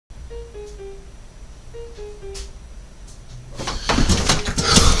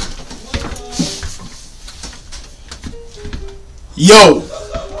Yo,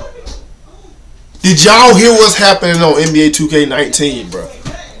 did y'all hear what's happening on NBA 2K19, bro?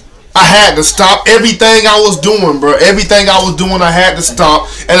 I had to stop everything I was doing, bro. Everything I was doing, I had to stop,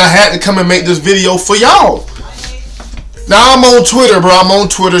 and I had to come and make this video for y'all. Now I'm on Twitter, bro. I'm on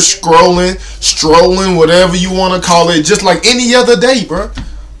Twitter strolling, whatever you want to call it, just like any other day, bro.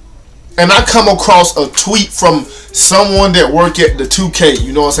 And I come across a tweet from someone that work at the 2K.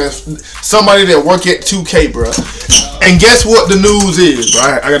 You know what I'm saying? Somebody that work at 2K, bro. And guess what the news is, bro?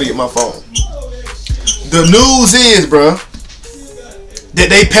 I gotta get my phone. The news is, bro, that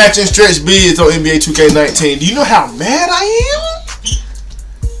they patching stretch bids on NBA 2K19. Do you know how mad I am?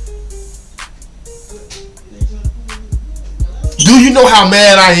 Do you know how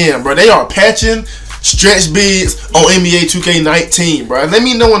mad I am, bro? They are patching stretch bids on NBA 2K19, bro. Let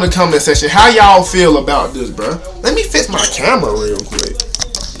me know in the comment section how y'all feel about this, bro. Let me fix my camera real quick.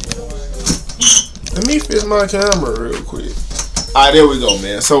 Alright, there we go,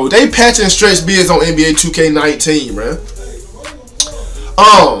 man. So they patching stretch bids on NBA 2K19, man.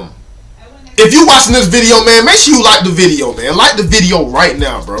 If you watching this video, man, make sure you like the video, man. Like the video right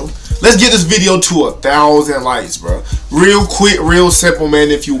now, bro. Let's get this video to 1,000 likes, bro. Real quick, real simple,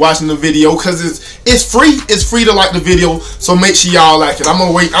 man. If you watching the video, cause it's free. It's free to like the video, so make sure y'all like it. I'm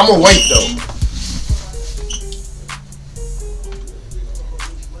gonna wait though.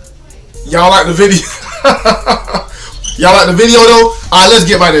 Y'all like the video? Y'all like the video though? Alright, let's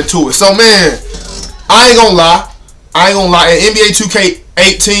get right into it. So, man, I ain't gonna lie. In NBA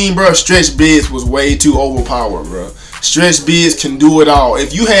 2K18, bro, stretch bids was way too overpowered, bro. Stretch bids can do it all.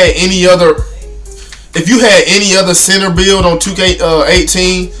 If you had any other center build on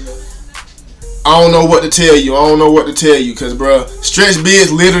 2K18, I don't know what to tell you. Cause, bro, stretch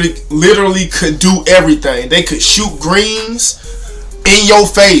bids literally could do everything. They could shoot greens in your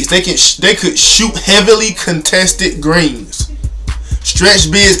face. They could shoot heavily contested greens. Stretch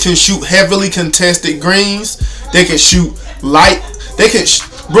bids can shoot heavily contested greens. They can shoot light.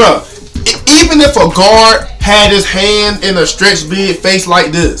 Bruh, even if a guard had his hand in a stretch bid face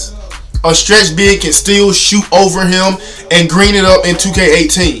like this, a stretch bid can still shoot over him and green it up in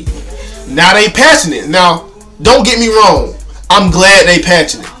 2K18. Now they patching it. Now, don't get me wrong. I'm glad they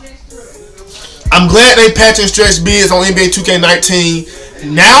patching it. I'm glad they patching stretch bids on NBA 2K19.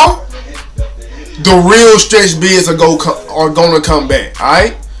 Now, the real stretch bids are gonna come back. All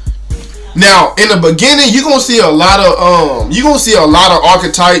right. Now, in the beginning, you're gonna see a lot of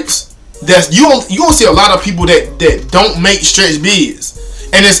archetypes. You gonna see a lot of people that don't make stretch bids,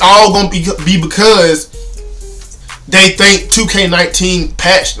 and it's all gonna be because they think 2K19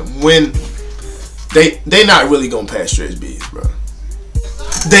 patched them when they not really gonna patch stretch bids, bro.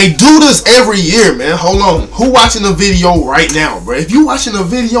 They do this every year, man. Hold on, who watching the video right now, bro? If you watching the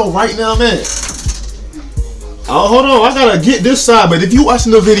video right now, man. Oh, hold on, I gotta get this side. But if you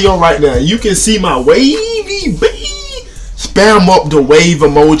watching the video right now, you can see my wavy baby. Spam up the wave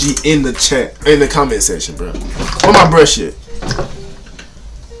emoji in the chat, in the comment section, bro. Where my brush at?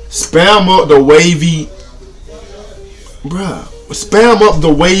 Spam up the wavy, bro. Spam up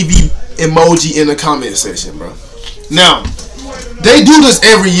the wavy emoji in the comment section, bro. Now, they do this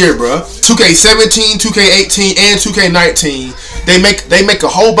every year, bro. 2K17, 2K18, and 2K19. They make a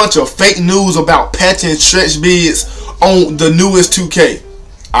whole bunch of fake news about patching stretch bids on the newest 2K.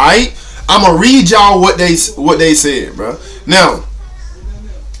 All right, I'ma read y'all what they said, bro. Now,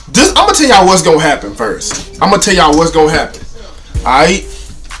 I'm gonna tell y'all what's gonna happen first. All right.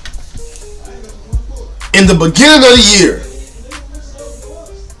 In the beginning of the year,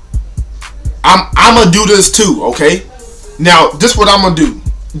 I'm gonna do this too. Okay. Now, this what I'm gonna do.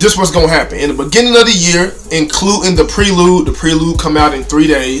 This what's gonna happen in the beginning of the year, including the prelude. The prelude come out in 3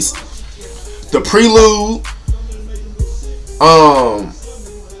 days. The prelude,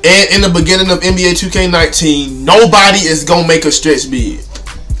 and in the beginning of NBA 2K19, nobody is gonna make a stretch bid.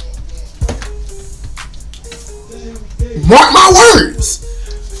 Mark my words.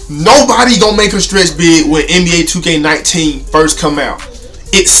 Nobody gonna make a stretch bid when NBA 2K19 first come out,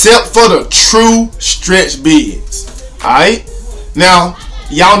 except for the true stretch bids. All right. Now,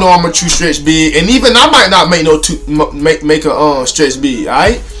 y'all know I'm a true stretch bid, and even I might not make make a stretch bid. All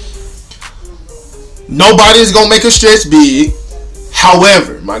right. Nobody's gonna make a stretch bid.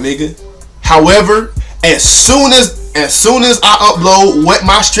 However, my nigga. However, as soon as I upload what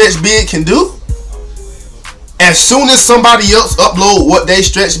my stretch bid can do, as soon as somebody else upload what they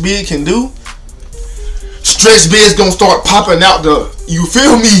stretch bid can do, stretch bids gonna start popping out. You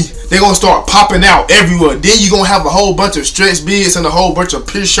feel me? They're gonna start popping out everywhere. Then you're gonna have a whole bunch of stretch bids and a whole bunch of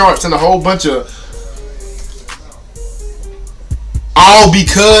pitch sharps and a whole bunch of, all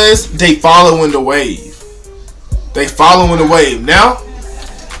because they following the wave. They following the wave. Now,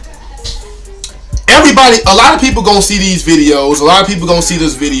 a lot of people gonna see these videos. A lot of people gonna see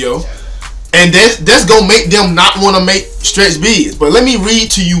this video, and that's gonna make them not want to make stretch bids. But let me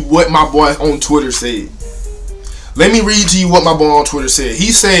read to you what my boy on Twitter said. Let me read to you what my boy on Twitter said.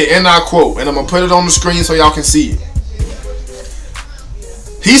 He said, and I quote, and I'm gonna put it on the screen so y'all can see it.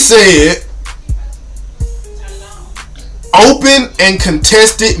 He said, open and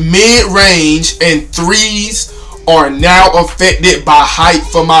contested mid-range and threes are now affected by height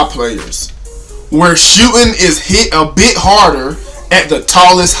for my players, where shooting is hit a bit harder at the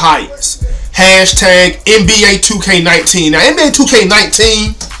tallest heights. Hashtag NBA 2K19. Now, NBA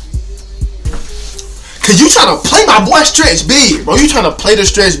 2K19, cause you trying to play my boy stretch big, bro. You trying to play the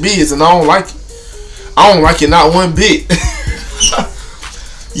stretch bigs, and I don't like it. I don't like it not one bit.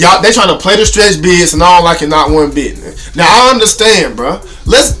 Y'all, they trying to play the stretch bigs, and I don't like it not one bit. Now I understand, bro.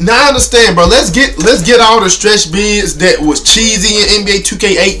 Let's get all the stretch bigs that was cheesy in NBA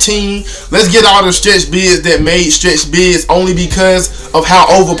 2K18. Let's get all the stretch bigs that made stretch bigs only because of how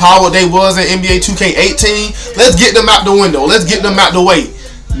overpowered they was in NBA 2K18. Let's get them out the window. Let's get them out the way.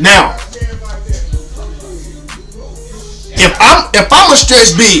 Now, if I'm a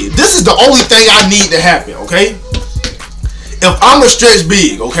stretch big, this is the only thing I need to happen, okay? If I'm a stretch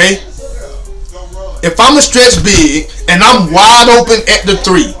big, okay? If I'm a stretch big and I'm wide open at the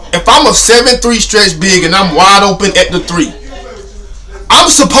 3, if I'm a 7-3 stretch big and I'm wide open at the 3, I'm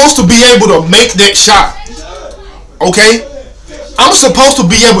supposed to be able to make that shot, okay? I'm supposed to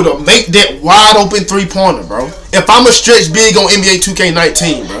be able to make that wide open 3-pointer, bro. If I'm a stretch big on NBA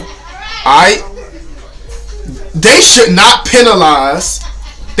 2K19, bro. Alright? They should not penalize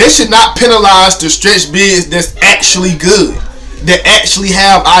the stretch bigs that's actually good, that actually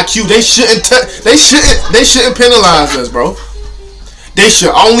have IQ. They shouldn't penalize us, bro. They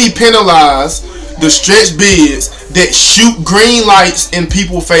should only penalize the stretch bigs that shoot green lights in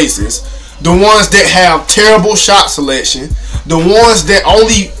people's faces, the ones that have terrible shot selection, the ones that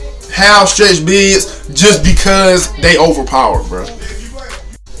only have stretch bigs just because they overpowered, bro.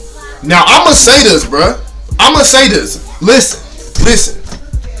 Now I'ma say this, bro. I'ma say this. Listen.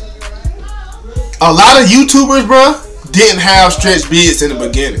 A lot of YouTubers, bro, didn't have stretch bids in the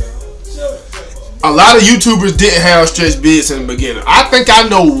beginning. A lot of YouTubers didn't have stretch bids in the beginning. I think I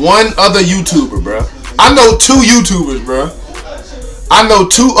know one other YouTuber, bro. I know 2 YouTubers, bro. I know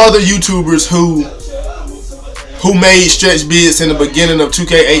 2 other YouTubers who made stretch bids in the beginning of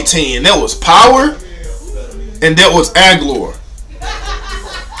 2K18. And that was Power and that was Aglor.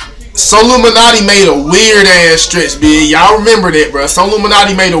 SOLLUMINATI made a weird ass stretch bid. Y'all remember that, bro.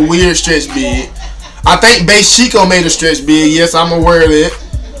 SOLLUMINATI made a weird stretch bid. I think Base Chico made a stretch bid. Yes, I'm aware of that.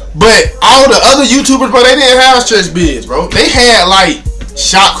 But all the other YouTubers, bro, they didn't have stretch bids, bro. They had like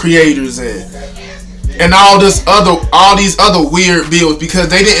shot creators and all these other weird builds because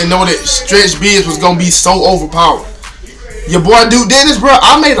they didn't know that stretch bids was gonna be so overpowered. Your boy Dude Dennis, bro,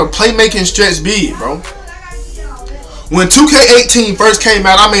 I made a playmaking stretch bid, bro. When 2K18 first came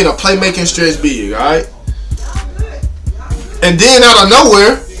out, I made a playmaking stretch bid, alright? And then out of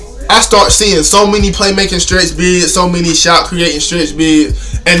nowhere, I start seeing so many playmaking stretch bids, so many shot creating stretch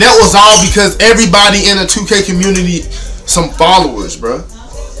bids, and that was all because everybody in the 2K community, some followers, bro.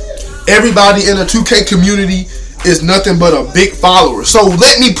 Everybody in the 2K community is nothing but a big follower. So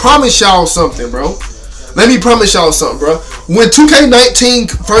let me promise y'all something, bro. Let me promise y'all something, bro. When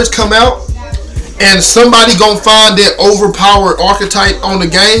 2K19 first come out, and somebody gonna find that overpowered archetype on the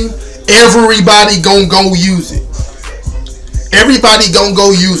game, everybody gonna go use it. Everybody gonna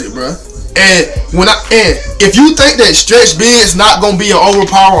go use it, bro. And if you think that stretch big is not gonna be an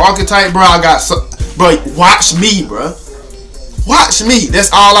overpowered archetype, bro, watch me, bro. Watch me.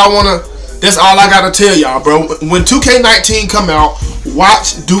 That's all I gotta tell y'all, bro. When 2K19 come out,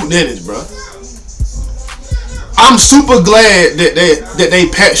 watch Dude Dennis, bro. I'm super glad that they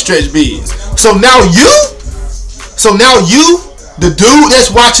patched stretch bigs. So now you, the dude that's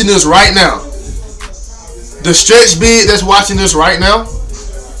watching this right now, the stretch big that's watching this right now,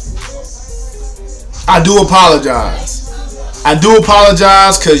 I do apologize. I do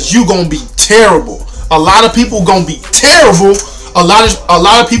apologize because you gonna be terrible. A lot of people gonna be terrible. A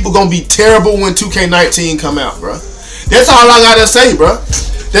lot of people gonna be terrible when 2K19 come out, bro. That's all I gotta say, bro.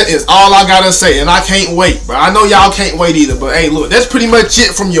 That is all I gotta say, and I can't wait, bro. I know y'all can't wait either, but hey, look, that's pretty much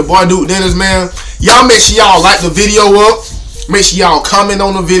it from your boy Dude Dennis, man. Y'all make sure y'all like the video up. Make sure y'all comment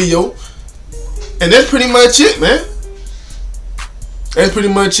on the video. And that's pretty much it, man. That's pretty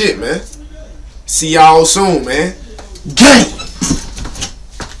much it, man. See y'all soon, man. Gang!